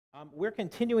We're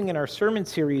continuing in our sermon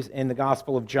series in the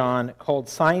Gospel of John called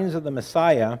Signs of the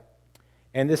Messiah,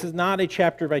 and this is not a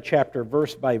chapter-by-chapter,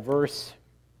 verse-by-verse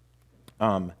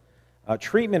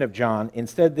treatment of John.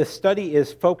 Instead, this study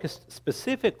is focused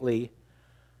specifically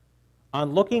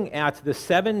on looking at the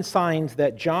 7 signs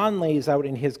that John lays out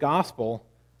in his Gospel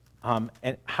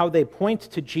and how they point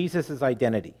to Jesus'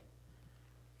 identity.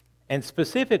 And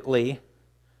specifically,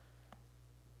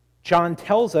 John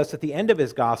tells us at the end of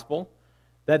his Gospel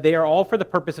that they are all for the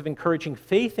purpose of encouraging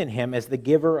faith in him as the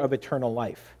giver of eternal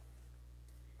life.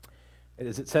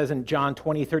 As it says in John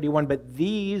 20:31, but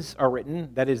these are written,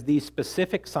 that is, these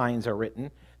specific signs are written,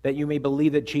 that you may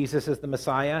believe that Jesus is the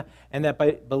Messiah, and that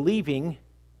by believing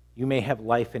you may have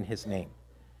life in his name.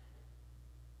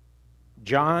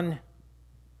 John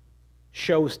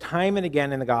shows time and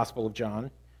again in the Gospel of John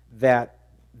that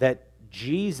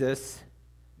Jesus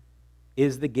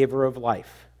is the giver of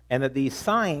life, and that these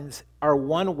signs are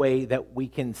one way that we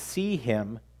can see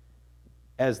him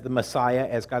as the Messiah,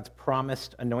 as God's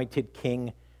promised anointed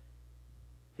king,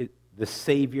 the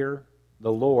Savior,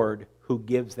 the Lord, who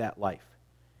gives that life.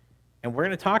 And we're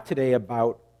going to talk today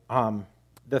about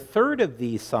the third of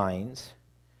these signs,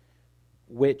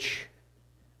 which,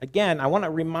 again, I want to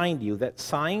remind you that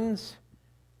signs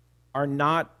are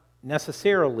not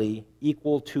necessarily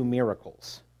equal to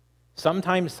miracles.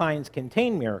 Sometimes signs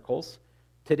contain miracles.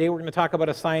 Today we're going to talk about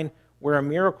a sign where a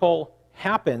miracle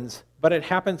happens, but it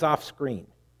happens off screen.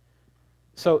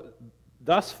 So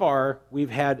thus far,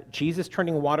 we've had Jesus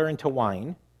turning water into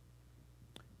wine,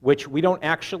 which we don't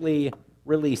actually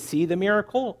really see the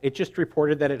miracle. It just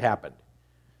reported that it happened.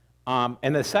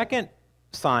 And the second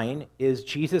sign is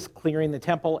Jesus clearing the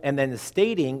temple and then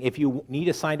stating, if you need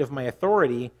a sign of my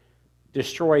authority,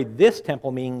 destroy this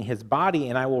temple, meaning his body,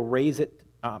 and I will raise it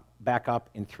back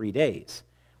up in 3 days,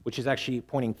 which is actually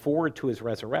pointing forward to his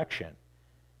resurrection.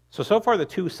 So far the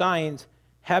 2 signs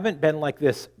haven't been like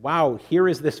this, wow, here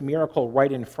is this miracle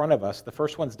right in front of us. The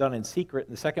first one's done in secret,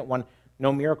 and the second one,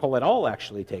 no miracle at all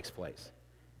actually takes place.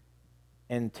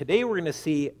 And today we're going to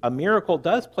see a miracle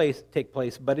does take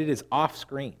place, but it is off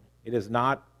screen. It is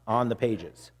not on the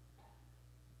pages.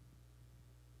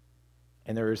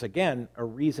 And there is, again, a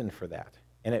reason for that.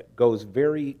 And it goes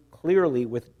very clearly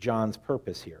with John's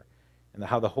purpose here and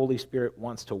how the Holy Spirit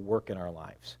wants to work in our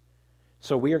lives.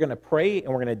 So we are going to pray, and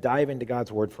we're going to dive into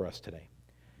God's word for us today.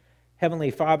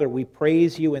 Heavenly Father, we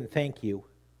praise you and thank you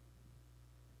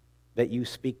that you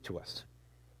speak to us,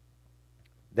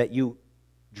 that you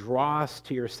draw us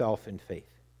to yourself in faith.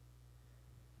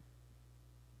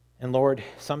 And Lord,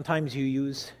 sometimes you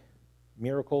use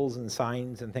miracles and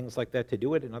signs and things like that to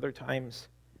do it, and other times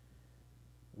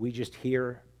we just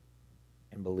hear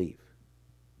and believe.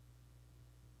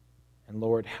 And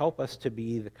Lord, help us to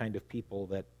be the kind of people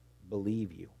that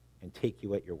believe you and take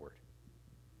you at your word.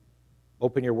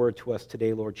 Open your word to us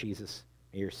today, Lord Jesus.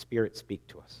 May your Spirit speak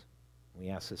to us. We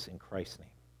ask this in Christ's name.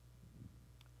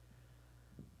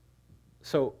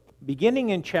 So, beginning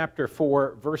in chapter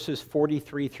 4, verses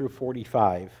 43 through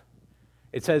 45,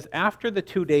 it says, after the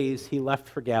 2 days he left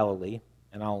for Galilee,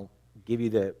 and I'll give you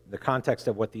the context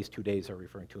of what these 2 days are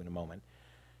referring to in a moment.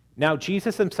 Now,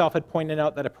 Jesus himself had pointed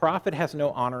out that a prophet has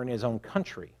no honor in his own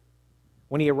country.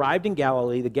 When he arrived in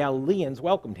Galilee, the Galileans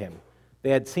welcomed him. They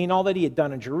had seen all that he had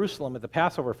done in Jerusalem at the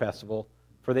Passover festival,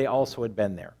 for they also had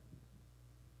been there.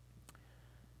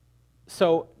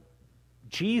 So,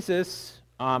 Jesus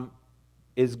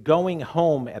is going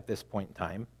home at this point in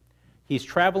time. He's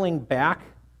traveling back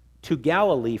to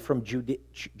Galilee from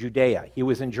Judea. He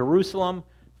was in Jerusalem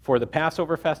for the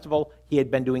Passover festival. He had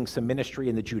been doing some ministry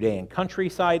in the Judean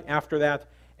countryside after that,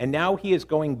 and now he is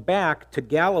going back to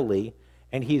Galilee,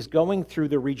 and he's going through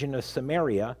the region of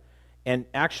Samaria, and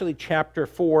actually chapter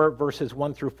 4, verses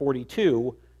 1 through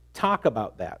 42 talk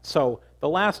about that. So the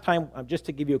last time, just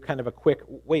to give you kind of a quick,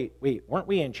 wait, weren't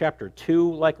we in chapter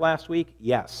 2 like last week?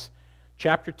 Yes.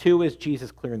 Chapter 2 is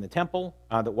Jesus clearing the temple,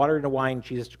 the water into wine,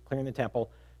 Jesus clearing the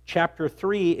temple. Chapter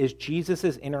 3 is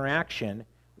Jesus' interaction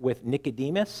with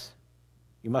Nicodemus.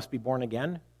 You must be born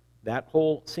again, that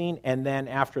whole scene. And then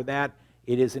after that,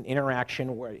 it is an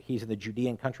interaction where he's in the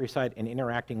Judean countryside and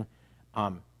interacting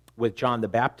with John the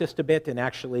Baptist a bit. And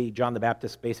actually, John the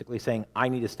Baptist basically saying, I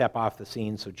need to step off the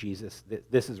scene, so Jesus,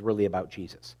 this is really about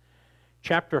Jesus.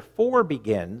 Chapter 4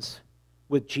 begins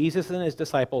with Jesus and his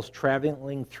disciples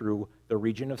traveling through the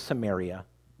region of Samaria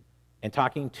and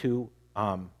talking to,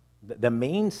 the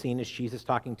main scene is Jesus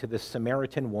talking to this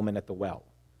Samaritan woman at the well.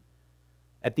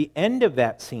 At the end of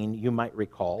that scene, you might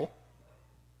recall,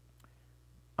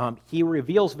 he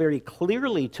reveals very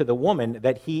clearly to the woman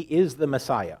that he is the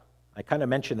Messiah. I kind of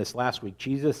mentioned this last week.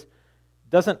 Jesus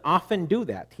doesn't often do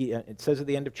that. It says at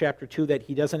the end of chapter 2 that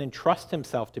he doesn't entrust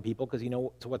himself to people because he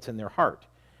knows what's in their heart.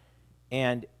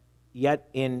 And yet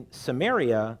in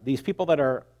Samaria, these people that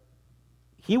are,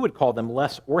 he would call them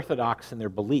less orthodox in their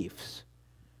beliefs.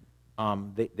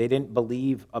 They didn't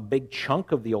believe a big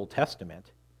chunk of the Old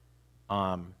Testament.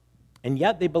 And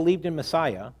yet they believed in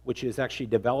Messiah, which is actually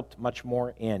developed much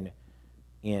more in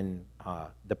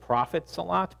the prophets a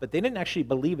lot, but they didn't actually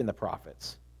believe in the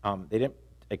prophets. They didn't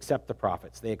accept the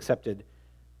prophets. They accepted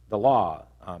the law,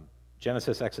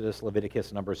 Genesis, Exodus,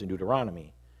 Leviticus, Numbers, and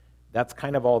Deuteronomy. That's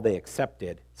kind of all they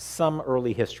accepted. Some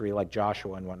early history like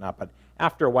Joshua and whatnot, but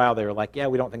after a while they were like, yeah,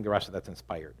 we don't think the rest of that's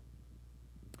inspired.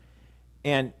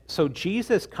 And so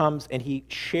Jesus comes and he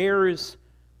shares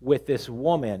with this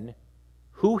woman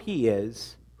who he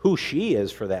is, who she is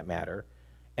for that matter,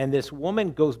 and this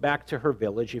woman goes back to her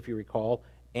village, if you recall,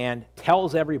 and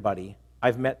tells everybody,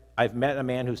 I've met a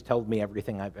man who's told me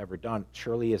everything I've ever done.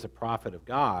 Surely he is a prophet of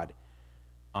God.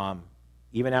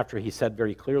 Even after he said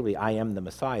very clearly, I am the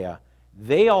Messiah.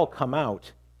 They all come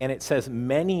out, and it says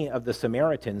many of the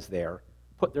Samaritans there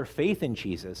put their faith in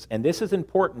Jesus. And this is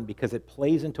important because it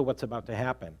plays into what's about to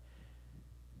happen.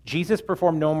 Jesus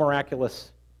performed no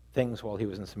miraculous things while he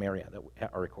was in Samaria that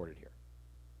are recorded here.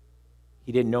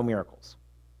 He did no miracles,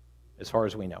 as far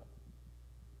as we know.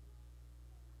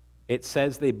 It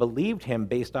says they believed him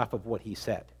based off of what he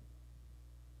said,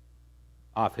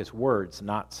 off his words,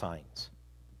 not signs.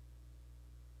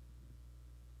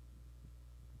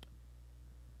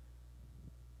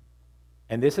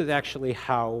 And this is actually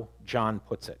how John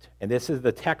puts it. And this is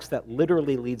the text that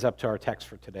literally leads up to our text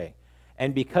for today.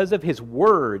 And because of his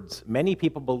words, many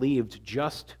people believed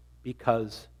just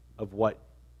because of what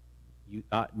you,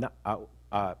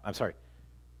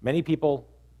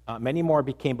 many more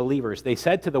became believers. They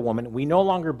said to the woman, we no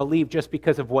longer believe just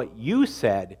because of what you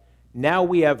said. Now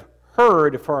we have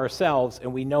heard for ourselves,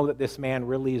 and we know that this man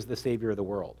really is the Savior of the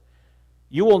world.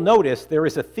 You will notice there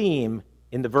is a theme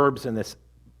in the verbs in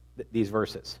these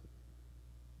verses.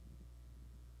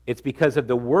 It's because of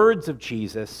the words of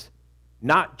Jesus,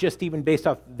 not just even based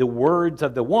off the words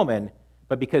of the woman,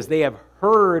 but because they have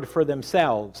heard for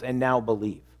themselves and now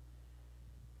believe.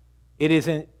 It is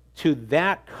to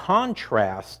that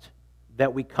contrast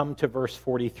that we come to verse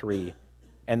 43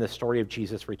 and the story of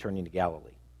Jesus returning to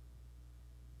Galilee.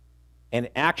 And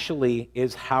actually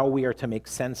is how we are to make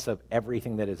sense of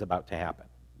everything that is about to happen.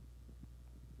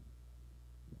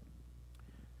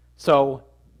 So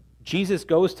Jesus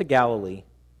goes to Galilee,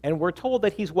 and we're told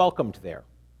that he's welcomed there.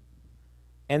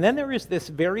 And then there is this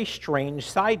very strange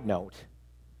side note.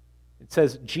 It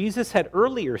says, Jesus had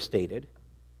earlier stated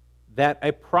that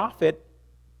a prophet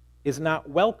is not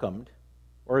welcomed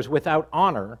or is without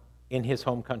honor in his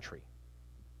home country.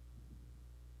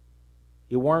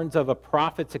 He warns of a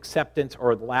prophet's acceptance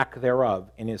or lack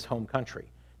thereof in his home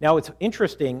country. Now, what's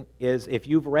interesting is if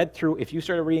you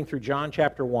started reading through John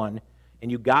chapter 1, and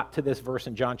you got to this verse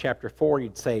in John chapter 4,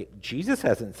 you'd say, Jesus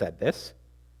hasn't said this.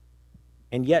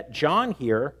 And yet John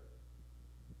here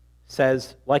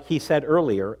says, like he said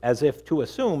earlier, as if to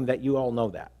assume that you all know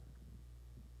that.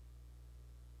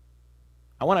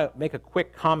 I want to make a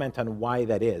quick comment on why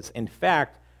that is. In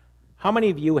fact, how many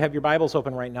of you have your Bibles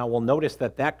open right now will notice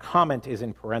that that comment is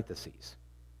in parentheses?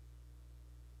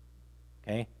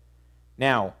 Okay?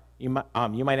 Now, you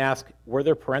might ask, were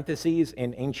there parentheses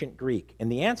in ancient Greek?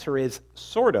 And the answer is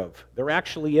sort of. There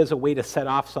actually is a way to set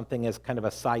off something as kind of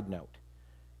a side note.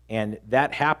 And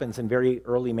that happens in very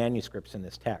early manuscripts in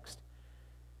this text.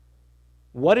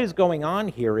 What is going on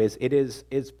here is it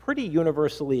is pretty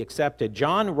universally accepted.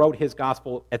 John wrote his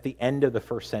gospel at the end of the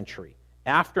first century,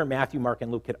 after Matthew, Mark,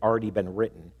 and Luke had already been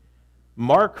written.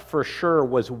 Mark, for sure,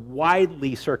 was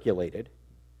widely circulated.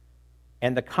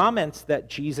 And the comments that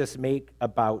Jesus made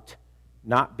about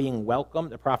not being welcomed,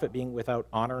 the prophet being without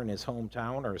honor in his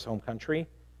hometown or his home country,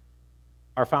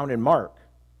 are found in Mark,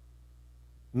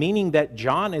 meaning that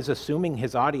John is assuming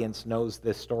his audience knows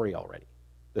this story already.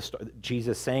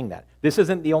 Jesus saying that. This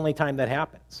isn't the only time that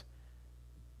happens.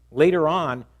 Later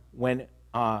on, when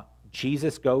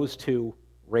Jesus goes to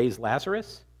raise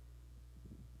Lazarus,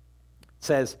 it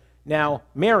says, now,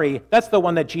 Mary, that's the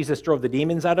one that Jesus drove the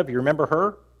demons out of. You remember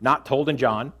her? Not told in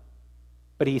John.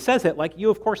 But he says it like you,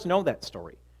 of course, know that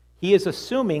story. He is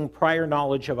assuming prior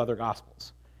knowledge of other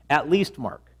Gospels, at least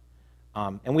Mark.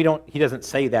 And he doesn't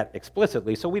say that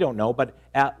explicitly, so we don't know, but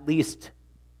at least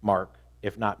Mark,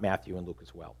 if not Matthew and Luke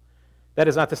as well. That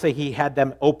is not to say he had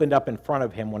them opened up in front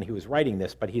of him when he was writing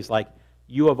this, but he's like,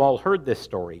 you have all heard this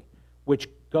story, which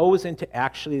goes into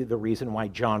actually the reason why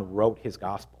John wrote his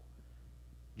Gospel.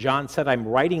 John said, I'm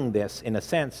writing this, in a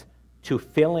sense, to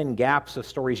fill in gaps of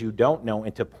stories you don't know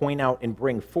and to point out and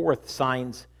bring forth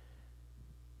signs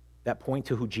that point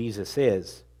to who Jesus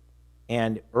is.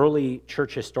 And early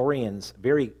church historians,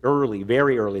 very early,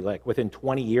 like within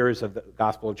 20 years of the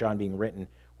Gospel of John being written,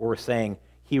 were saying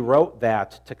he wrote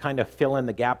that to kind of fill in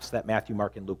the gaps that Matthew,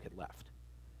 Mark, and Luke had left.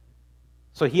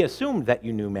 So he assumed that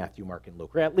you knew Matthew, Mark, and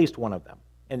Luke, or at least one of them.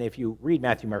 And if you read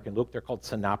Matthew, Mark, and Luke, they're called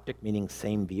synoptic, meaning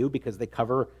same view, because they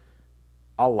cover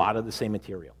a lot of the same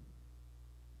material.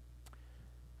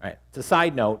 All right, it's a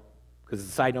side note, because it's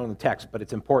a side note in the text, but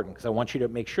it's important, because I want you to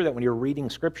make sure that when you're reading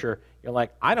Scripture, you're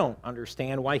like, I don't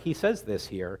understand why he says this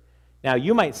here. Now,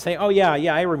 you might say, oh, yeah,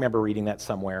 I remember reading that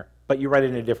somewhere, but you read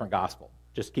it in a different gospel.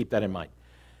 Just keep that in mind.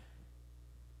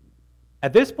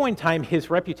 At this point in time,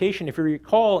 his reputation, if you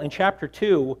recall in chapter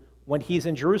 2, when he's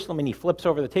in Jerusalem and he flips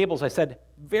over the tables, I said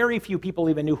very few people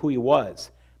even knew who he was.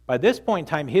 By this point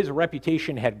in time, his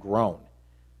reputation had grown,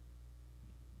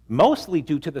 mostly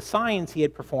due to the signs he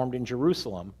had performed in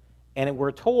Jerusalem, and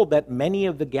we're told that many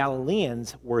of the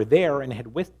Galileans were there and had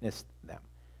witnessed them.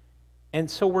 And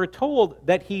so we're told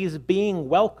that he's being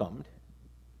welcomed,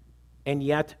 and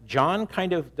yet John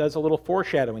kind of does a little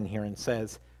foreshadowing here and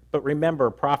says, but remember,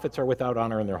 prophets are without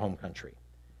honor in their home country.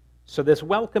 So this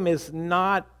welcome is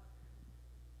not,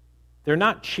 they're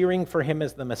not cheering for him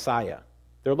as the Messiah.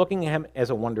 They're looking at him as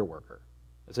a wonder worker,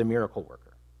 as a miracle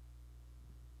worker.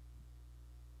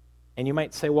 And you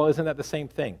might say, well, isn't that the same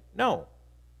thing? No.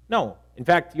 In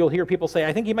fact, you'll hear people say,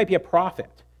 I think he might be a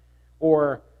prophet.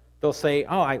 Or they'll say,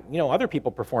 other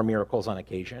people perform miracles on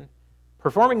occasion.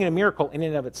 Performing a miracle in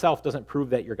and of itself doesn't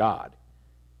prove that you're God.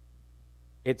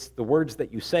 It's the words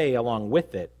that you say along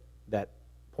with it that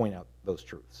point out those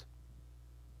truths.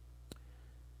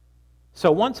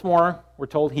 So once more, we're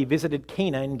told he visited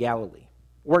Cana in Galilee,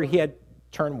 where he had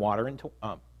turned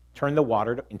the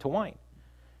water into wine.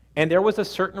 And there was a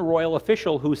certain royal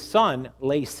official whose son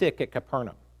lay sick at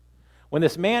Capernaum. When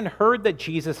this man heard that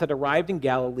Jesus had arrived in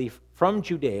Galilee from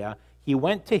Judea, he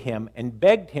went to him and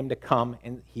begged him to come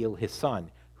and heal his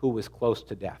son, who was close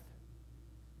to death.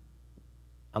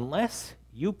 Unless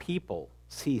you people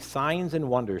see signs and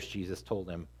wonders, Jesus told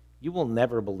him, you will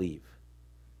never believe.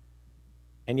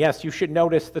 And yes, you should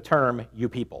notice the term, you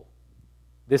people.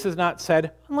 This is not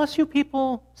said, unless you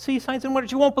people see signs and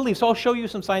wonders, you won't believe, so I'll show you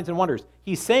some signs and wonders.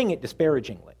 He's saying it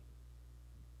disparagingly.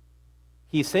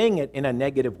 He's saying it in a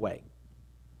negative way.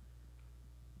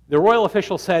 The royal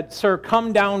official said, sir,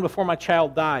 come down before my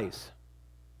child dies.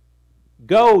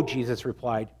 Go, Jesus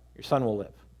replied, your son will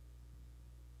live.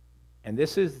 And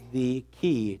this is the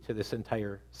key to this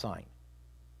entire sign.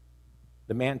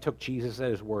 The man took Jesus at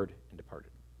his word and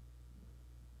departed.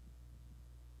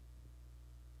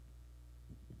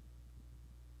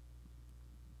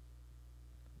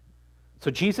 So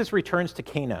Jesus returns to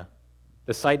Cana,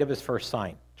 the site of his first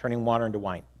sign, turning water into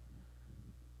wine.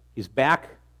 He's back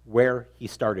where he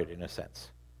started, in a sense.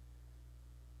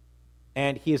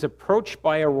 And he is approached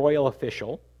by a royal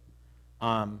official.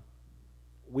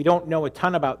 We don't know a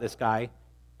ton about this guy.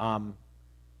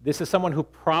 This is someone who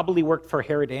probably worked for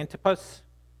Herod Antipas.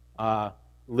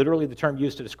 Literally, the term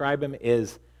used to describe him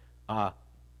is a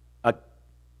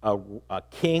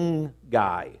king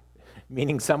guy,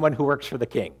 meaning someone who works for the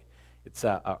king. It's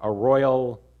a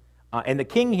royal, and the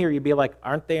king here, you'd be like,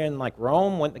 aren't they in like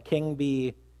Rome? Wouldn't the king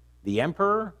be the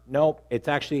emperor? Nope, it's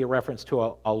actually a reference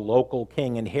to a local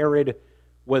king, and Herod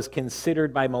was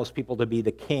considered by most people to be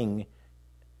the king,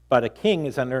 but a king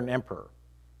is under an emperor.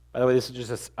 By the way, this is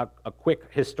just a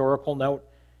quick historical note.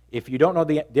 If you don't know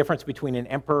the difference between an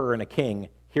emperor and a king,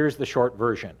 here's the short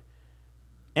version.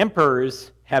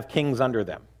 Emperors have kings under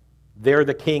them. They're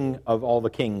the king of all the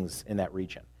kings in that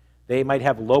region. They might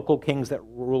have local kings that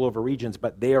rule over regions,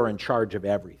 but they are in charge of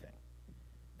everything.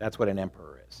 That's what an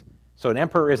emperor is. So an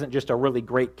emperor isn't just a really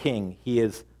great king. He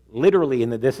is literally,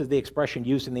 and this is the expression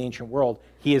used in the ancient world,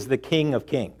 he is the king of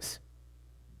kings.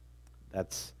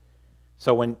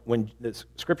 So when the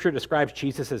scripture describes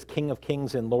Jesus as King of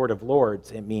Kings and Lord of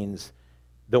Lords, it means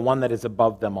the one that is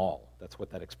above them all. That's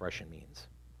what that expression means.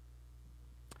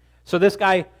 So this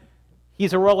guy,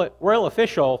 he's a royal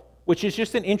official, which is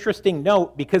just an interesting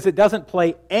note because it doesn't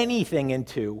play anything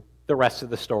into the rest of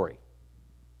the story.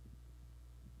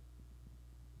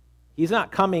 He's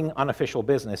not coming on official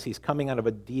business. He's coming out of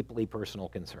a deeply personal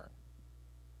concern.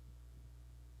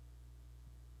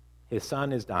 His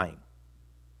son is dying.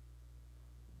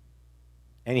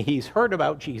 And he's heard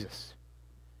about Jesus.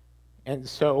 And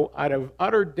so out of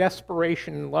utter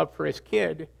desperation and love for his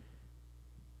kid,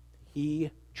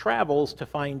 he travels to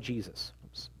find Jesus.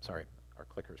 Oops, sorry, our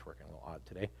clicker's working a little odd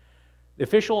today. The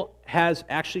official has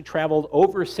actually traveled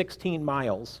over 16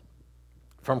 miles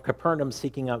from Capernaum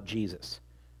seeking out Jesus.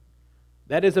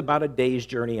 That is about a day's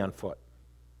journey on foot,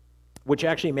 which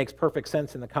actually makes perfect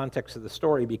sense in the context of the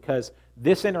story, because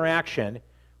this interaction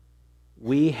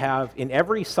we have in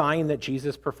every sign that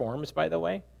Jesus performs, by the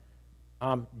way.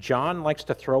 John likes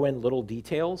to throw in little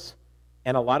details,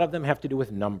 and a lot of them have to do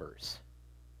with numbers.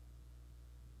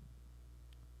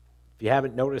 If you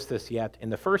haven't noticed this yet,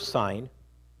 in the first sign,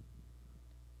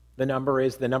 the number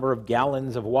is the number of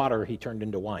gallons of water he turned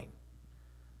into wine.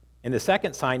 In the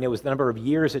second sign, it was the number of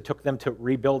years it took them to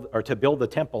rebuild or to build the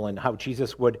temple, and how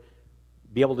Jesus would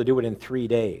be able to do it in 3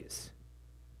 days.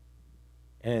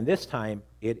 And in this time,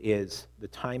 it is the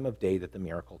time of day that the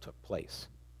miracle took place,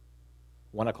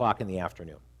 1 o'clock in the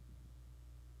afternoon.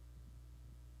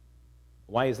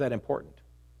 Why is that important?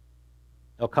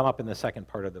 It'll come up in the second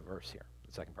part of the verse here,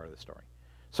 the second part of the story.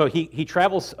 So he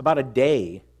travels about a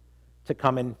day to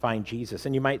come and find Jesus.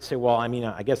 And you might say, well, I mean,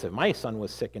 I guess if my son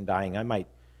was sick and dying,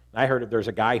 I heard if there's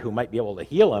a guy who might be able to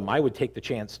heal him, I would take the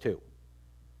chance too.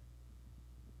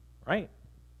 Right?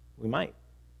 We might.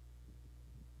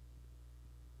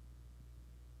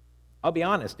 I'll be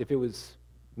honest, if it was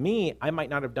me, I might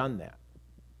not have done that.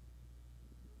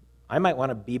 I might want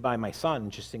to be by my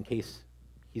son just in case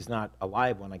he's not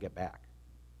alive when I get back.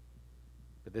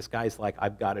 But this guy's like,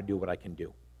 I've got to do what I can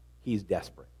do. He's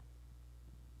desperate.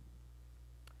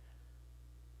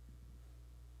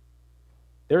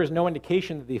 There is no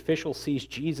indication that the official sees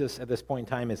Jesus at this point in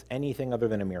time as anything other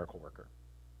than a miracle worker.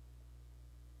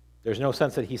 There's no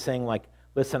sense that he's saying, like,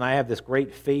 listen, I have this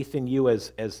great faith in you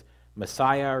as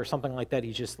Messiah or something like that.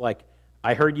 He's just like,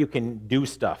 I heard you can do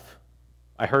stuff.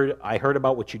 I heard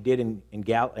about what you did in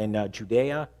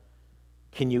Judea.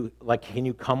 Can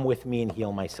you come with me and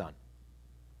heal my son?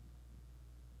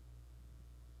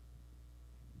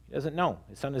 He doesn't know.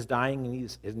 His son is dying and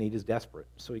his need is desperate,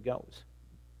 so he goes.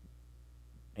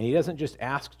 And he doesn't just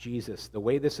ask Jesus. The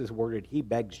way this is worded, he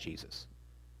begs Jesus.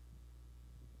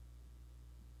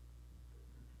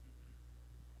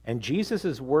 And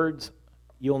Jesus' words,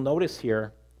 you'll notice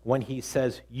here, when he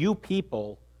says, you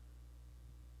people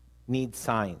need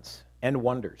signs and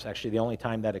wonders. Actually, the only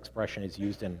time that expression is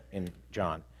used in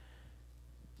John.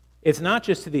 It's not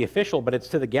just to the official, but it's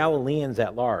to the Galileans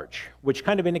at large, which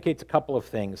kind of indicates a couple of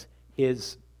things.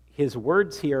 His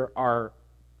words here are,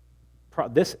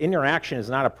 this interaction is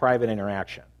not a private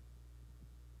interaction.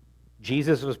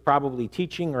 Jesus was probably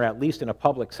teaching, or at least in a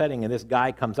public setting, and this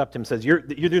guy comes up to him and says, you're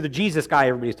the Jesus guy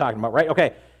everybody's talking about, right?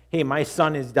 Okay, hey, my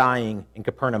son is dying in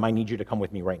Capernaum. I need you to come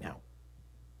with me right now.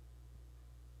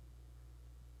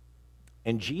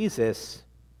 And Jesus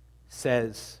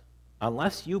says,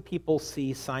 unless you people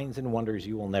see signs and wonders,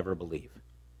 you will never believe.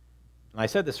 And I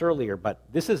said this earlier, but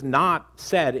this is not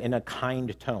said in a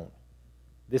kind tone.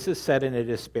 This is said in a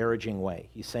disparaging way.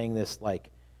 He's saying this like,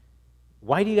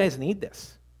 why do you guys need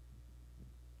this?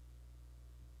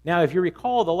 Now, if you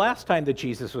recall, the last time that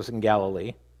Jesus was in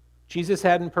Galilee, Jesus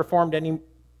hadn't performed any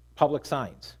public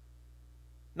signs.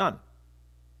 None.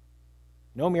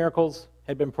 No miracles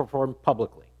had been performed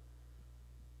publicly.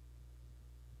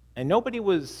 And nobody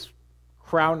was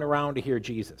crowding around to hear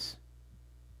Jesus.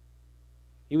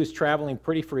 He was traveling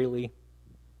pretty freely,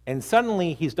 and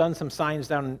suddenly he's done some signs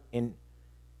down in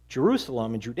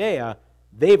Jerusalem and Judea.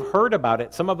 They've heard about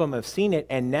it. Some of them have seen it,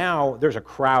 and now there's a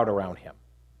crowd around him.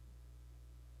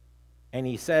 And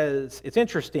he says, it's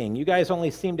interesting. You guys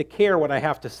only seem to care what I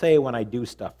have to say when I do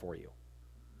stuff for you.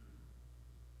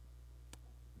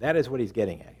 That is what he's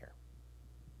getting at here.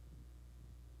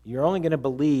 You're only going to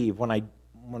believe when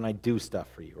I do stuff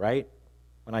for you, right?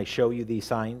 When I show you these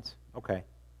signs? Okay.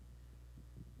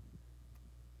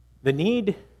 They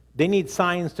need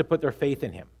signs to put their faith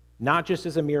in him, not just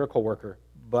as a miracle worker,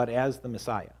 but as the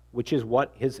Messiah, which is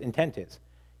what his intent is.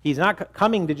 He's not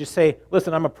coming to just say,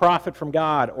 listen, I'm a prophet from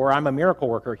God, or I'm a miracle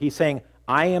worker. He's saying,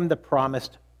 I am the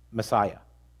promised Messiah.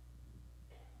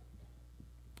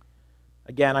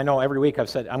 Again, I know every week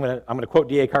I've said, I'm going to quote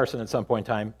D.A. Carson at some point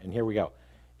in time, and here we go.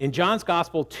 In John's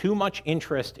gospel, too much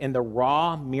interest in the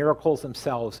raw miracles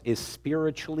themselves is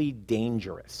spiritually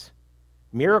dangerous.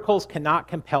 Miracles cannot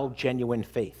compel genuine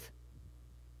faith.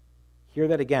 Hear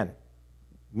that again.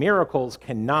 Miracles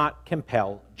cannot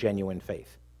compel genuine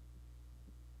faith.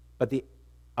 But the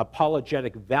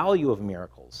apologetic value of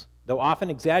miracles, though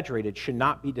often exaggerated, should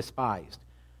not be despised.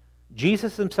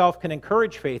 Jesus himself can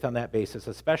encourage faith on that basis,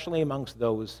 especially amongst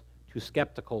those too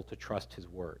skeptical to trust his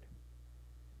word.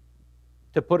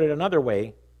 To put it another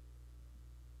way,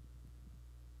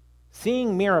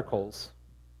 seeing miracles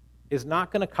is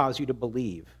not going to cause you to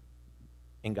believe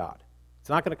in God. It's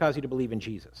not going to cause you to believe in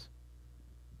Jesus.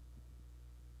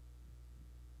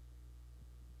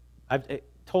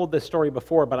 told this story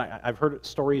before, but I've heard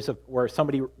stories of where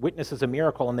somebody witnesses a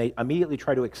miracle and they immediately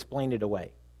try to explain it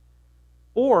away.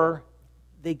 Or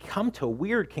they come to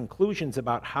weird conclusions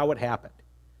about how it happened.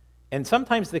 And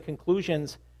sometimes the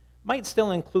conclusions might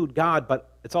still include God,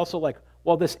 but it's also like,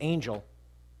 well, this angel.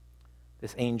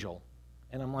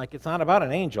 And I'm like, it's not about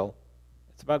an angel,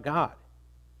 it's about God.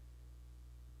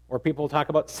 Or people talk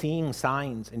about seeing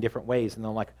signs in different ways, and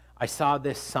they're like, I saw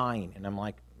this sign, and I'm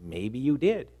like, maybe you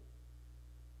did.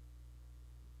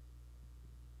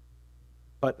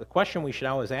 But the question we should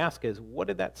always ask is, what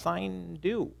did that sign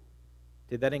do?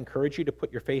 Did that encourage you to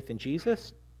put your faith in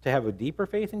Jesus, to have a deeper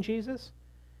faith in Jesus?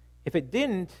 If it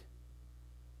didn't,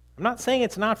 I'm not saying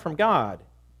it's not from God.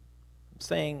 I'm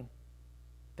saying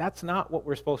that's not what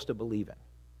we're supposed to believe in.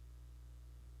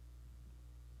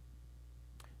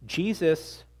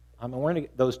 Jesus, and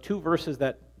those two verses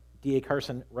that D.A.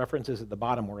 Carson references at the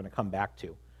bottom, we're going to come back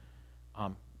to.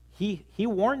 He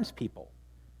warns people,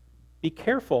 be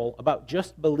careful about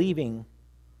just believing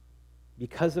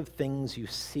because of things you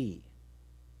see.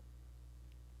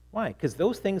 Why? Because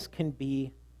those things can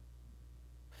be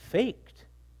faked.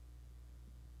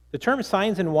 The term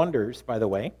signs and wonders, by the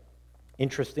way,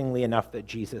 interestingly enough that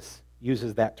Jesus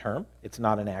uses that term, it's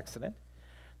not an accident.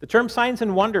 The term signs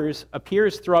and wonders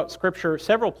appears throughout Scripture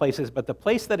several places, but the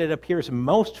place that it appears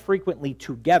most frequently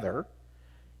together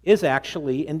is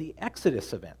actually in the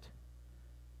Exodus event.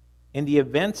 In the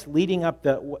events leading up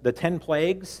the 10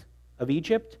 plagues of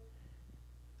Egypt,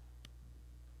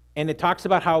 and it talks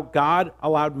about how God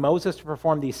allowed Moses to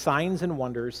perform these signs and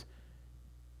wonders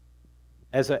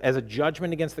as a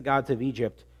judgment against the gods of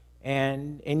Egypt,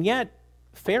 and yet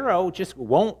Pharaoh just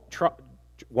won't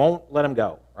let him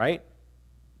go, right?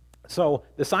 So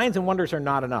the signs and wonders are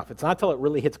not enough. It's not till it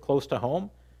really hits close to home,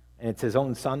 and it's his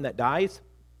own son that dies,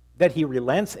 that he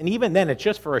relents, and even then it's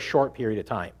just for a short period of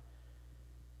time.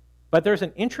 But there's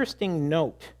an interesting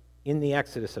note in the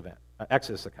Exodus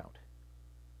account.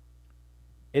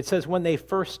 It says when they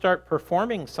first start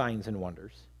performing signs and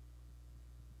wonders,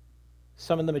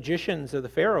 some of the magicians of the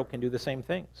Pharaoh can do the same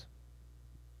things.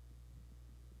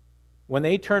 When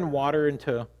they turn water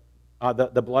into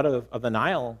the blood of the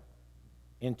Nile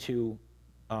into,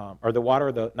 or the water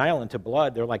of the Nile into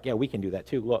blood, they're like, yeah, we can do that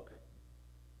too, look.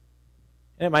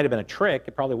 And it might have been a trick.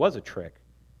 It probably was a trick.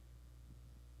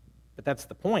 But that's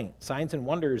the point. Signs and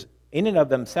wonders in and of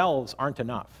themselves aren't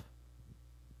enough.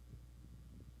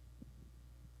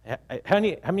 How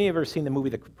many have ever seen the movie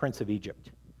The Prince of Egypt?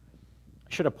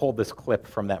 I should have pulled this clip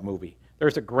from that movie.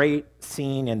 There's a great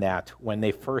scene in that when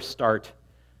they first start,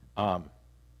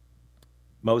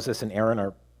 Moses and Aaron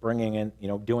are bringing in,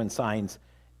 doing signs,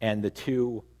 and the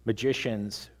two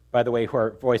magicians, by the way, who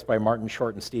are voiced by Martin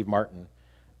Short and Steve Martin,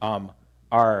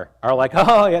 are like,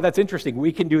 oh, yeah, that's interesting.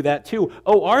 We can do that too.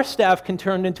 Oh, our staff can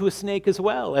turn into a snake as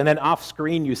well. And then off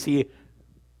screen, you see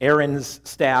Aaron's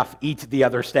staff eat the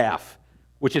other staff,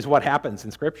 which is what happens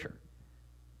in Scripture.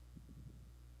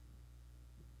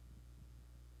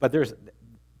 But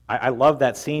I love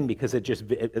that scene because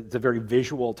it's a very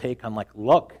visual take on like,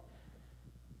 look,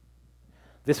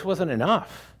 this wasn't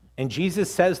enough. And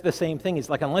Jesus says the same thing. He's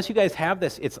like, unless you guys have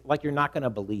this, it's like you're not going to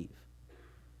believe.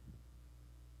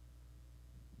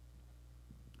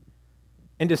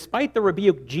 And despite the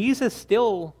rebuke, Jesus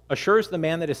still assures the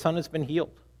man that his son has been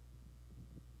healed.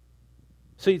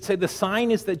 So you'd say the sign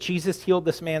is that Jesus healed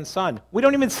this man's son. We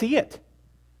don't even see it.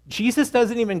 Jesus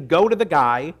doesn't even go to the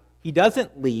guy. He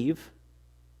doesn't leave.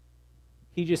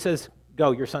 He just says,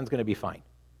 go, your son's going to be fine.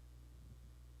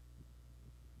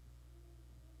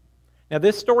 Now,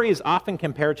 this story is often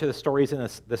compared to the stories in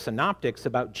the Synoptics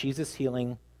about Jesus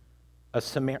healing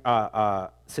a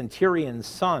centurion's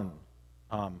son.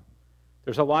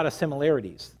 There's a lot of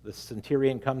similarities. The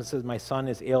centurion comes and says, my son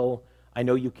is ill. I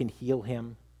know you can heal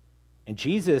him. And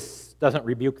Jesus doesn't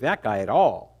rebuke that guy at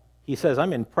all. He says,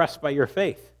 I'm impressed by your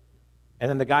faith. And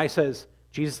then the guy says,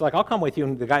 Jesus is like, I'll come with you.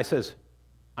 And the guy says,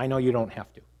 I know you don't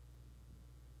have to.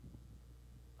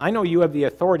 I know you have the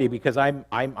authority because I'm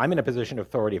in a position of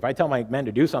authority. If I tell my men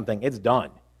to do something, it's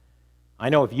done. I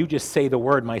know if you just say the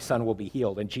word, my son will be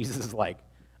healed. And Jesus is like,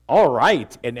 all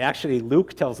right. And actually,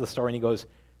 Luke tells the story, and he goes,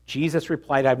 Jesus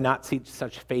replied, I've not seen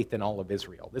such faith in all of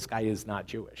Israel. This guy is not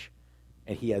Jewish.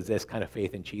 And he has this kind of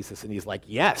faith in Jesus. And he's like,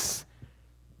 yes.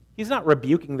 He's not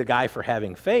rebuking the guy for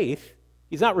having faith.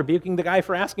 He's not rebuking the guy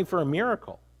for asking for a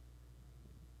miracle.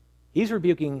 He's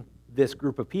rebuking this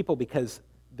group of people because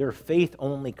their faith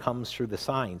only comes through the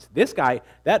signs. This guy,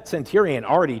 that centurion,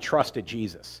 already trusted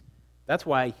Jesus. That's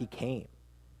why he came.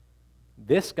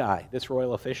 This guy, this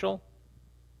royal official,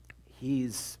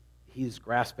 he's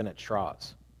grasping at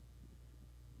straws.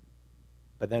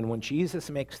 But then when Jesus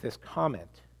makes this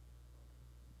comment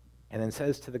and then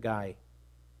says to the guy,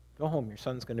 go home, your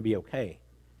son's going to be okay,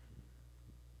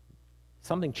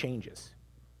 something changes.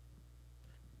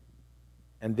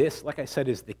 And this, like I said,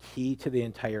 is the key to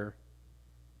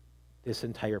this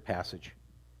entire passage.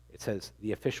 It says,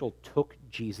 the official took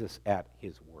Jesus at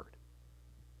his word.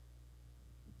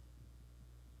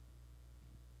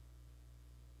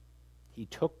 He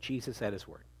took Jesus at his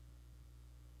word.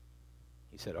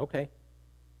 He said, okay.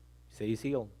 He said he's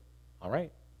healed. All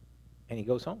right. And he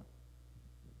goes home.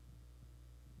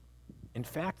 In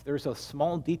fact, there's a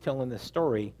small detail in this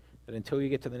story that until you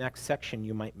get to the next section,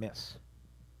 you might miss.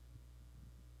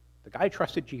 The guy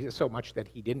trusted Jesus so much that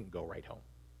he didn't go right home.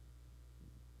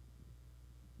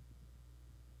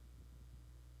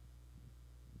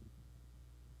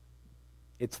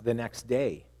 It's the next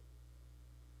day,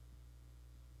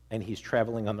 and he's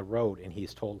traveling on the road, and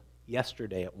he's told,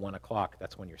 yesterday at 1 o'clock,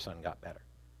 that's when your son got better.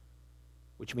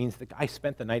 Which means the guy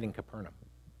spent the night in Capernaum.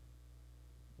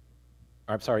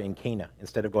 Or, I'm sorry, in Cana,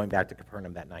 instead of going back to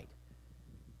Capernaum that night.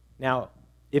 Now,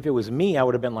 if it was me, I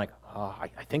would have been like, oh,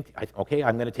 okay,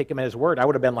 I'm going to take him at his word. I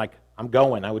would have been like, I'm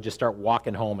going. I would just start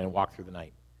walking home and walk through the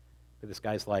night. But this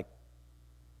guy's like,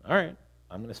 all right,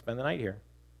 I'm going to spend the night here.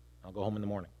 I'll go home in the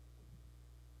morning.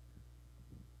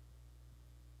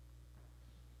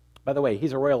 By the way,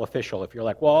 he's a royal official. If you're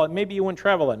like, well, maybe you wouldn't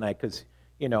travel at night because,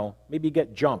 maybe you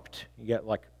get jumped, you get,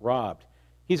 robbed.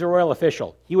 He's a royal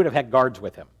official. He would have had guards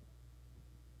with him.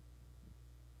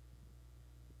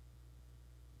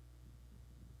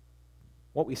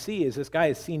 What we see is this guy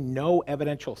has seen no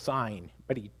evidential sign,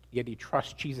 but yet he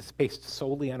trusts Jesus based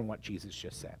solely on what Jesus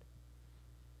just said.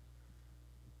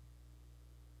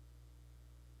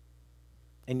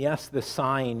 And yes, the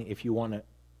sign, if you want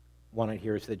it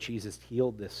here, is that Jesus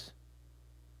healed this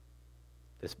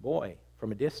boy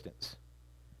from a distance.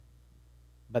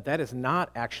 But that is not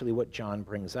actually what John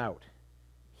brings out.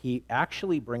 He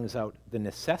actually brings out the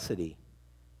necessity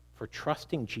for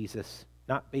trusting Jesus,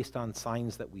 not based on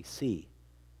signs that we see,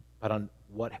 but on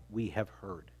what we have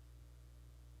heard.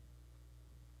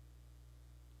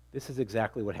 This is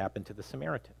exactly what happened to the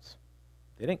Samaritans.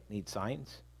 They didn't need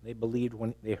signs. They believed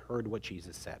when they heard what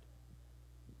Jesus said.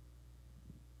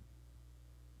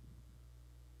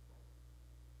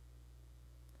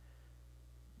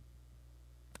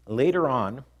 Later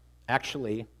on,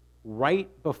 actually, right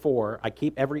before,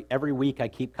 every week I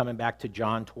keep coming back to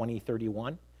John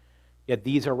 20:31. Yet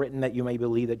these are written that you may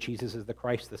believe that Jesus is the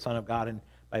Christ, the Son of God, and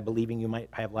by believing you might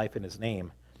have life in his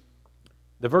name.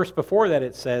 The verse before that,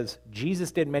 it says,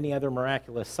 Jesus did many other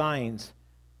miraculous signs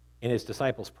in his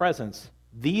disciples' presence.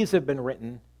 These have been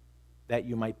written that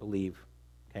you might believe.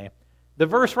 Okay? The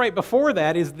verse right before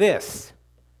that is this.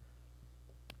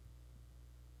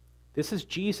 This is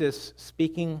Jesus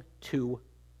speaking to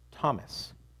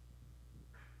Thomas.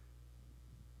 Do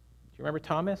you remember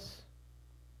Thomas?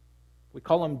 We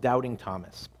call him Doubting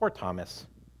Thomas. Poor Thomas.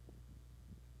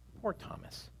 Poor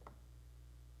Thomas.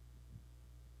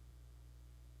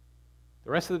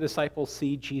 The rest of the disciples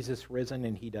see Jesus risen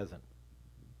and he doesn't.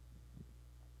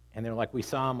 And they're like, we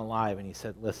saw him alive. And he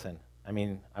said, listen,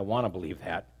 I want to believe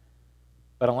that.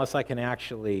 But unless I can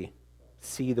actually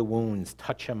see the wounds,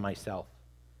 touch him myself,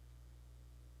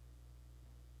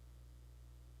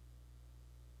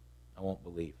 I won't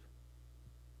believe.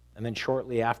 And then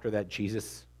shortly after that,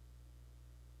 Jesus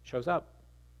shows up.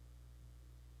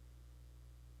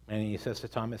 And he says to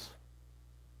Thomas,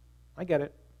 I get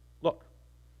it. Look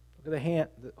at the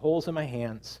holes in my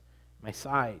hands, my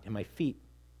side, and my feet.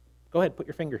 Go ahead, put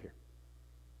your finger here.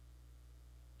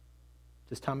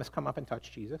 Does Thomas come up and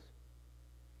touch Jesus?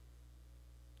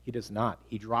 He does not.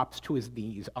 He drops to his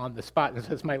knees on the spot and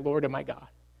says, my Lord and my God.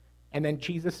 And then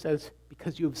Jesus says,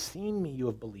 because you have seen me, you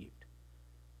have believed.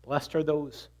 Blessed are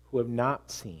those who have not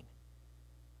seen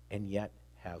and yet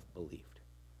have believed.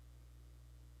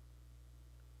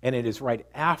 And it is right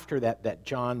after that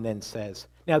John then says,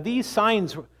 now these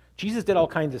signs, Jesus did all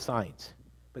kinds of signs,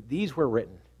 but these were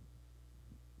written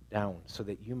down so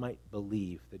that you might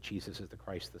believe that Jesus is the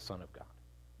Christ, the Son of God.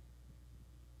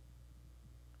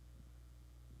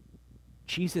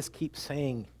 Jesus keeps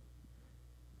saying,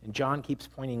 and John keeps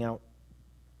pointing out,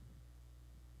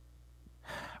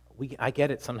 I get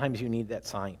it, sometimes you need that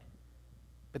sign,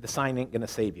 but the sign ain't going to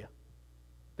save you.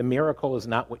 The miracle is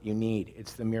not what you need,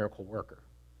 it's the miracle worker.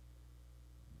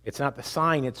 It's not the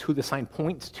sign, it's who the sign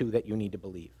points to that you need to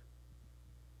believe.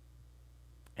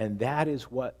 And that is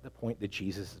what the point that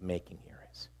Jesus is making here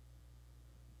is.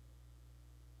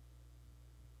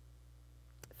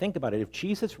 Think about it. If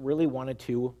Jesus really wanted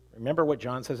to, remember what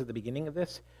John says at the beginning of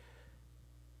this?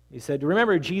 He said,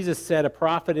 remember, Jesus said a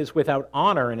prophet is without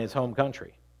honor in his home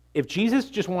country. If Jesus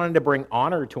just wanted to bring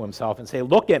honor to himself and say,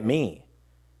 look at me,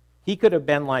 he could have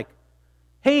been like,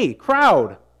 hey,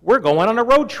 crowd, we're going on a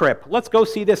road trip. Let's go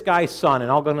see this guy's son,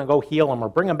 and I'm going to go heal him or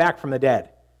bring him back from the dead.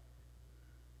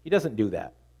 He doesn't do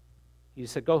that. He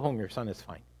just said, go home, your son is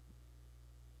fine.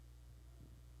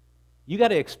 You got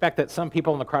to expect that some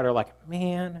people in the crowd are like,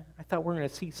 man, I thought we were going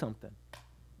to see something.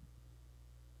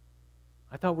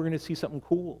 I thought we were going to see something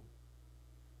cool.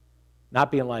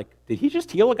 Not being like, did he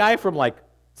just heal a guy from like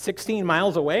 16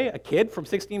 miles away? A kid from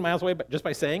 16 miles away just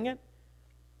by saying it?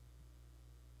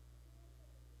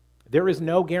 There is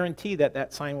no guarantee that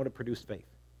that sign would have produced faith.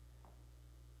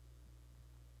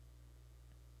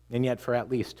 And yet for at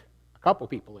least a couple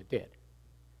people it did.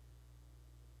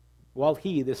 While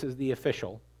he, this is the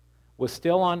official, was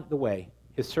still on the way,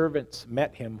 his servants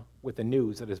met him with the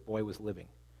news that his boy was living.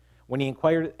 When he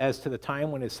inquired as to the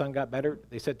time when his son got better,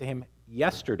 they said to him,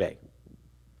 yesterday,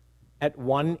 at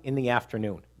 1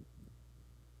 p.m,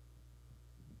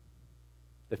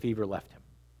 the fever left him.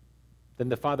 Then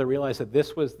the father realized that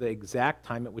this was the exact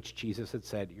time at which Jesus had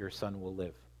said, your son will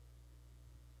live.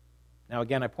 Now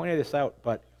again, I pointed this out,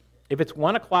 but if it's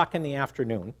 1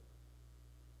 p.m,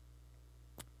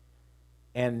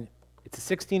 and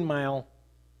it's a 16-mile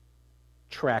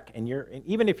trek, and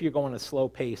even if you're going a slow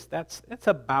pace, that's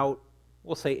about,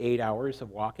 we'll say, 8 hours of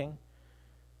walking.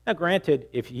 Now, granted,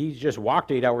 if he just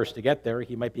walked 8 hours to get there,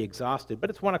 he might be exhausted, but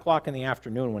it's 1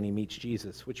 p.m. when he meets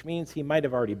Jesus, which means he might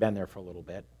have already been there for a little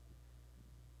bit.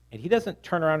 And he doesn't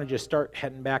turn around and just start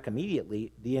heading back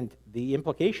immediately. The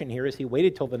implication here is he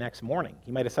waited till the next morning.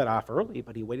 He might have set off early,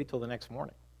 but he waited till the next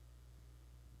morning.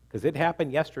 Because it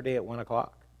happened yesterday at 1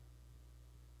 o'clock.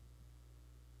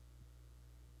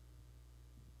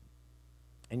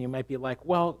 And you might be like,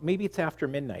 well, maybe it's after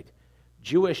midnight.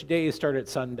 Jewish days start at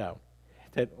sundown.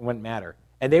 That wouldn't matter.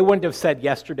 And they wouldn't have said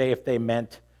yesterday if they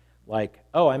meant like,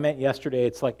 oh, I meant yesterday.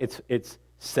 It's like it's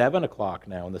 7 o'clock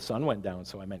now, and the sun went down,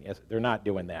 so I meant yes. They're not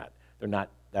doing that.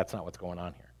 That's not what's going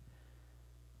on here.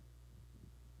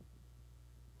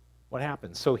 What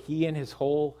happened? So he and his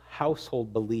whole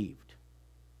household believed.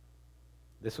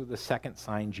 This was the second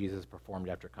sign Jesus performed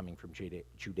after coming from Judea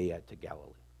to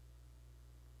Galilee.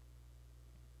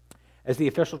 As the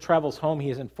official travels home, he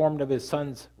is informed of his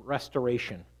son's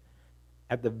restoration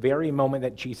at the very moment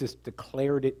that Jesus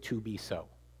declared it to be so.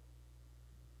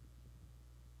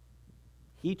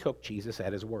 He took Jesus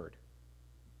at his word.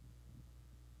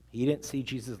 He didn't see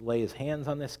Jesus lay his hands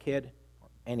on this kid or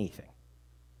anything.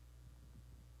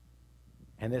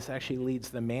 And this actually leads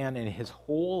the man and his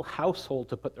whole household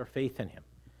to put their faith in him.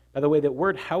 By the way, the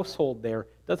word household there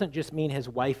doesn't just mean his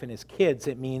wife and his kids.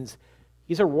 It means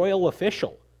he's a royal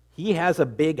official. He has a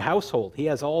big household. He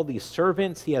has all these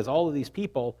servants. He has all of these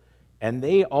people. And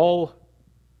they all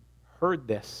heard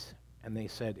this. And they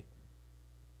said,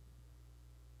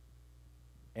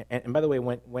 and by the way,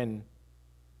 when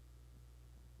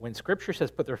Scripture says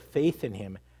put their faith in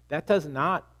him, that does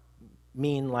not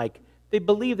mean like they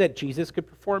believe that Jesus could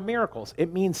perform miracles.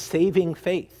 It means saving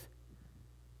faith.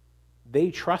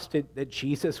 They trusted that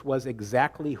Jesus was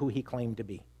exactly who he claimed to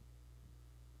be.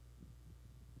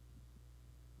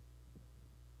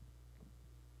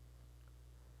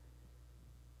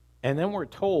 And then we're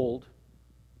told,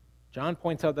 John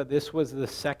points out that this was the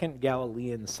second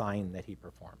Galilean sign that he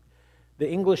performed. The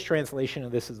English translation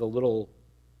of this is a little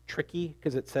tricky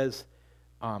because it says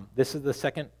this is the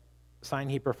second sign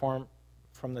he performed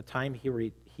from the time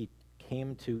he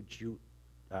came to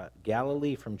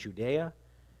Galilee from Judea.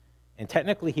 And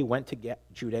technically he went to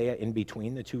Judea in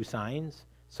between the two signs,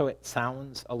 so it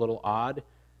sounds a little odd.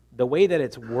 The way that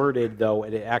it's worded, though,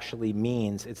 it actually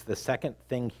means it's the second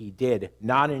thing he did,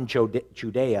 not in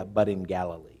Judea, but in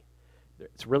Galilee.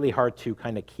 It's really hard to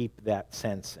kind of keep that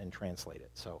sense and translate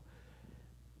it. So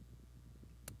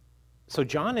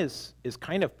John is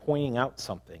kind of pointing out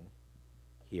something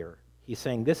here. He's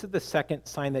saying this is the second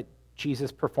sign that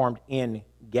Jesus performed in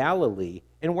Galilee.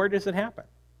 And where does it happen?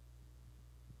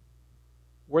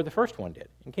 Where the first one did,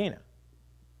 in Cana.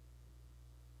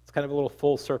 It's kind of a little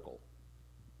full circle.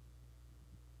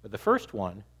 But the first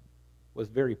one was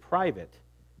very private.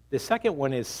 The second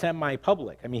one is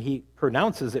semi-public. I mean, he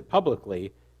pronounces it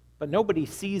publicly, but nobody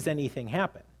sees anything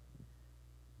happen.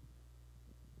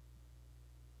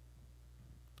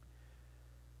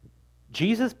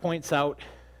 Jesus points out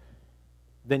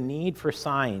the need for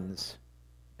signs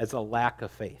as a lack of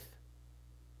faith.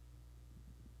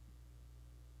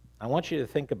 I want you to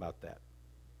think about that.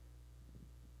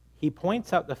 He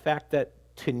points out the fact that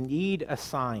to need a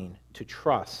sign to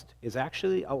trust is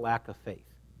actually a lack of faith.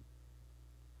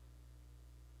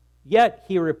 Yet,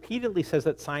 he repeatedly says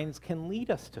that signs can lead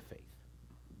us to faith.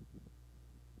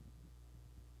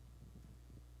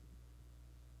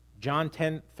 John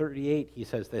 10:38, he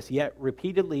says this, yet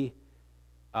repeatedly,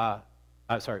 but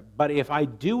if I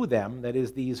do them, that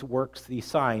is these works, these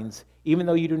signs, even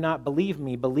though you do not believe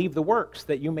me, believe the works,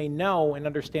 that you may know and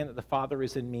understand that the Father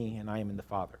is in me and I am in the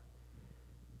Father.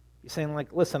 He's saying,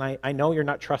 like, listen, I know you're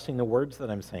not trusting the words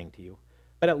that I'm saying to you,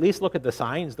 but at least look at the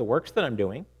signs, the works that I'm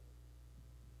doing.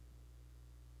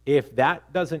 If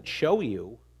that doesn't show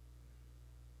you,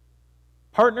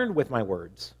 partnered with my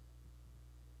words,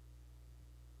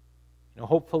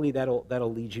 hopefully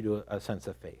that'll lead you to a sense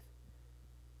of faith.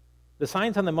 The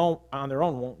signs on their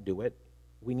own won't do it.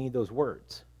 We need those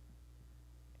words.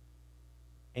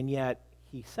 And yet,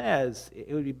 he says,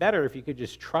 it would be better if you could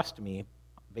just trust me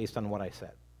based on what I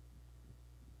said.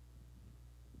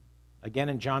 Again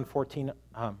in John 14:11,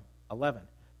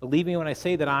 believe me when I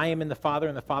say that I am in the Father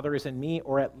and the Father is in me,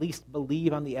 or at least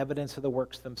believe on the evidence of the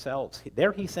works themselves.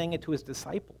 There he's saying it to his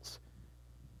disciples,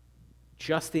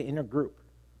 just the inner group.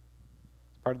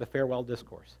 It's part of the farewell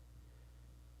discourse.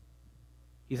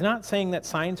 He's not saying that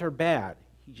signs are bad.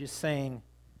 He's just saying,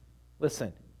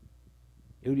 listen,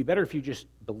 it would be better if you just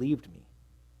believed me.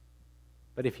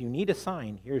 But if you need a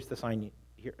sign, here's the sign.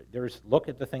 Look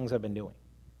at the things I've been doing.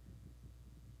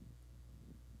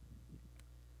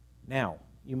 Now,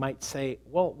 you might say,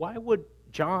 well, why would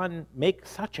John make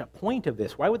such a point of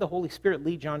this? Why would the Holy Spirit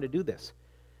lead John to do this?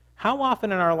 How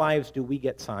often in our lives do we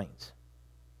get signs?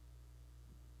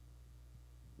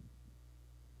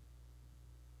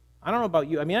 I don't know about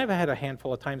you. I mean, I've had a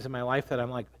handful of times in my life that I'm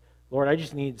like, Lord, I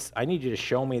need you to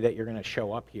show me that you're going to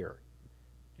show up here.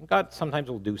 And God sometimes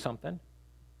will do something.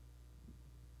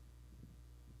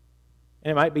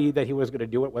 And it might be that he was going to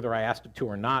do it whether I asked him to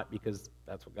or not, because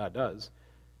that's what God does.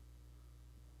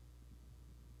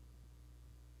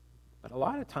 But a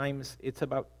lot of times, it's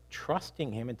about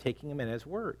trusting him and taking him at his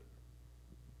word.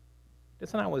 He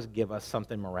doesn't always give us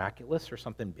something miraculous or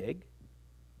something big.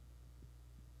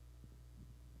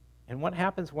 And what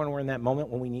happens when we're in that moment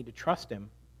when we need to trust him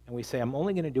and we say, I'm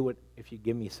only going to do it if you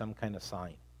give me some kind of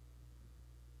sign?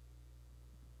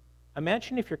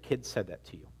 Imagine if your kids said that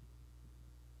to you.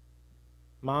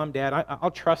 Mom, Dad,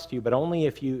 I'll trust you, but only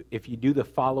if you do the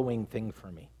following thing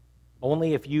for me.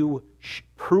 Only if you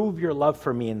prove your love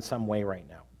for me in some way right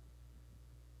now.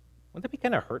 Wouldn't that be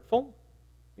kind of hurtful?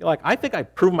 You're like, I think I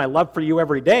prove my love for you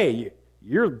every day.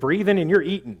 You're breathing and you're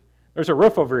eating. There's a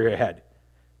roof over your head.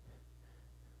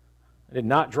 I did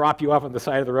not drop you off on the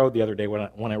side of the road the other day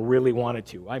when I really wanted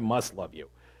to. I must love you,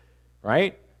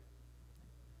 right?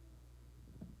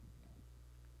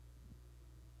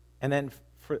 And then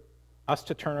for us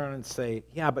to turn around and say,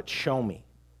 yeah, but show me.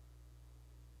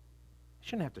 I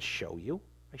shouldn't have to show you.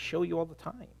 I show you all the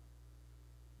time.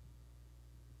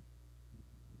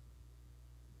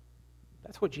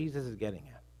 That's what Jesus is getting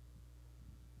at.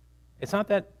 It's not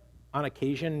that on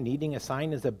occasion needing a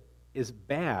sign is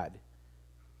bad,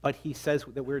 but he says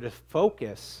that we're to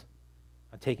focus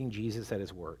on taking Jesus at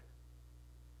his word.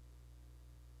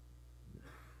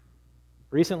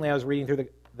 Recently, I was reading through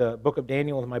the book of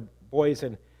Daniel with my boys,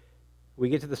 and we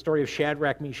get to the story of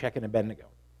Shadrach, Meshach, and Abednego.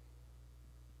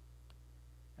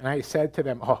 And I said to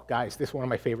them, oh, guys, this is one of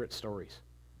my favorite stories.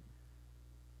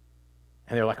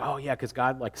 And they're like, oh, yeah, because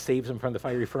God saves them from the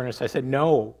fiery furnace. I said,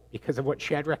 no, because of what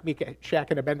Shadrach, Meshach,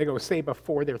 and Abednego say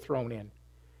before they're thrown in.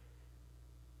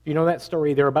 You know that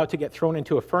story? They're about to get thrown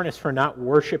into a furnace for not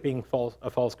worshiping a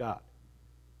false god.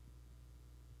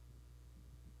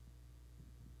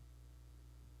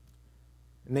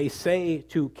 And they say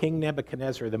to King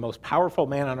Nebuchadnezzar, the most powerful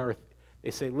man on earth,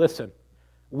 they say, listen,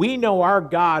 we know our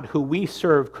God who we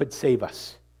serve could save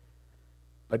us.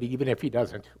 But even if he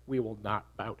doesn't, we will not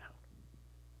bow down.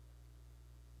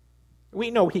 We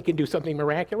know he can do something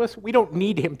miraculous. We don't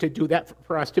need him to do that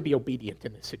for us to be obedient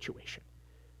in this situation.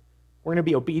 We're going to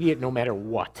be obedient no matter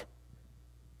what,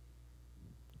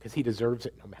 because he deserves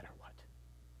it no matter what.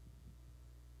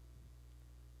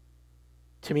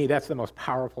 To me, that's the most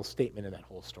powerful statement in that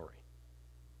whole story.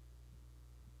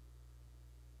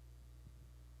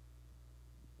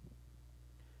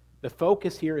 The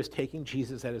focus here is taking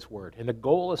Jesus at his word, and the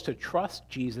goal is to trust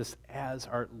Jesus as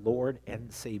our Lord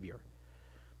and Savior.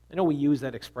 I know we use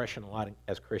that expression a lot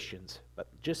as Christians, but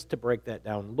just to break that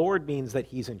down, Lord means that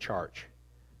he's in charge.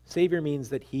 Savior means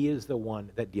that he is the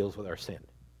one that deals with our sin.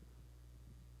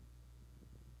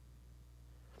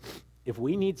 If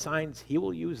we need signs, he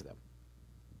will use them.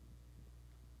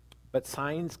 But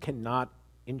signs cannot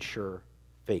ensure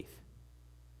faith.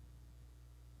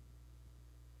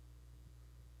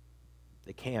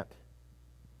 They can't.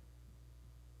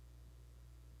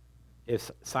 If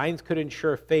signs could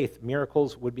ensure faith,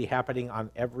 miracles would be happening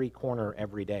on every corner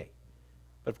every day.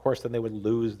 But of course, then they would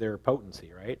lose their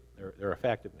potency, right? Their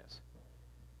effectiveness.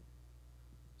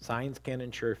 Signs can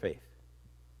ensure faith.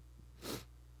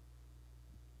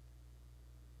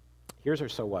 Here's our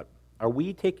so what. Are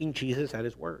we taking Jesus at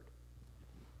his word?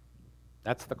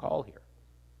 That's the call here.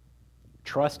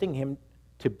 Trusting him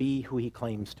to be who he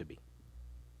claims to be.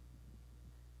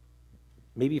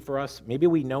 Maybe for us, maybe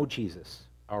we know Jesus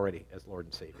already as Lord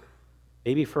and Savior.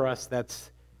 Maybe for us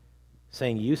that's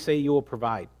saying, you say you will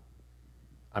provide.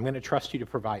 I'm going to trust you to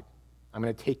provide. I'm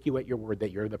going to take you at your word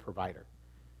that you're the provider.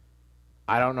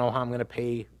 I don't know how I'm going to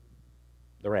pay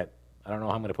the rent. I don't know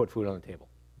how I'm going to put food on the table.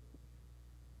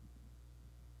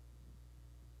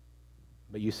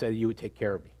 But you said you would take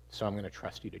care of me, so I'm going to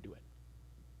trust you to do it.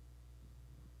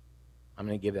 I'm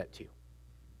going to give that to you.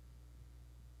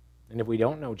 And if we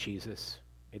don't know Jesus,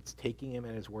 it's taking him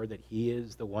at his word that he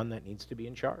is the one that needs to be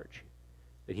in charge,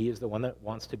 that he is the one that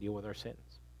wants to deal with our sins.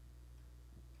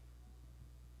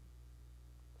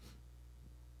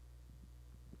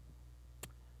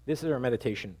 This is our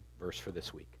meditation verse for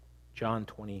this week, John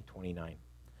 20:29. I'm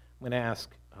going to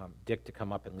ask Dick to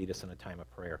come up and lead us in a time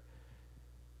of prayer.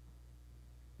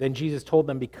 Then Jesus told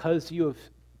them, because you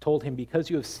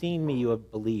have seen me, you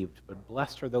have believed. But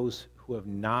blessed are those who have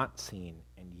not seen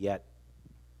and yet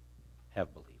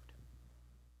have believed.